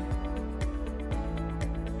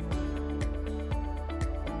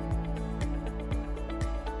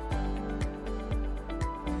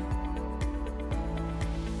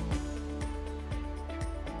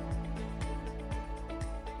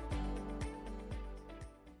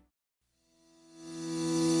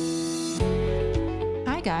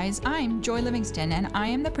 Hi guys, I'm Joy Livingston, and I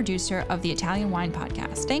am the producer of the Italian Wine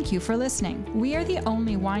Podcast. Thank you for listening. We are the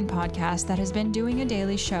only wine podcast that has been doing a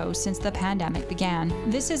daily show since the pandemic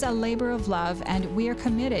began. This is a labor of love, and we are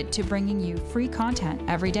committed to bringing you free content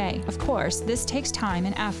every day. Of course, this takes time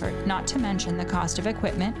and effort, not to mention the cost of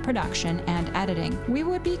equipment, production, and editing. We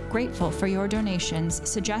would be grateful for your donations,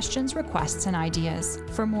 suggestions, requests, and ideas.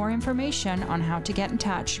 For more information on how to get in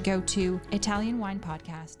touch, go to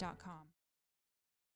ItalianWinePodcast.com.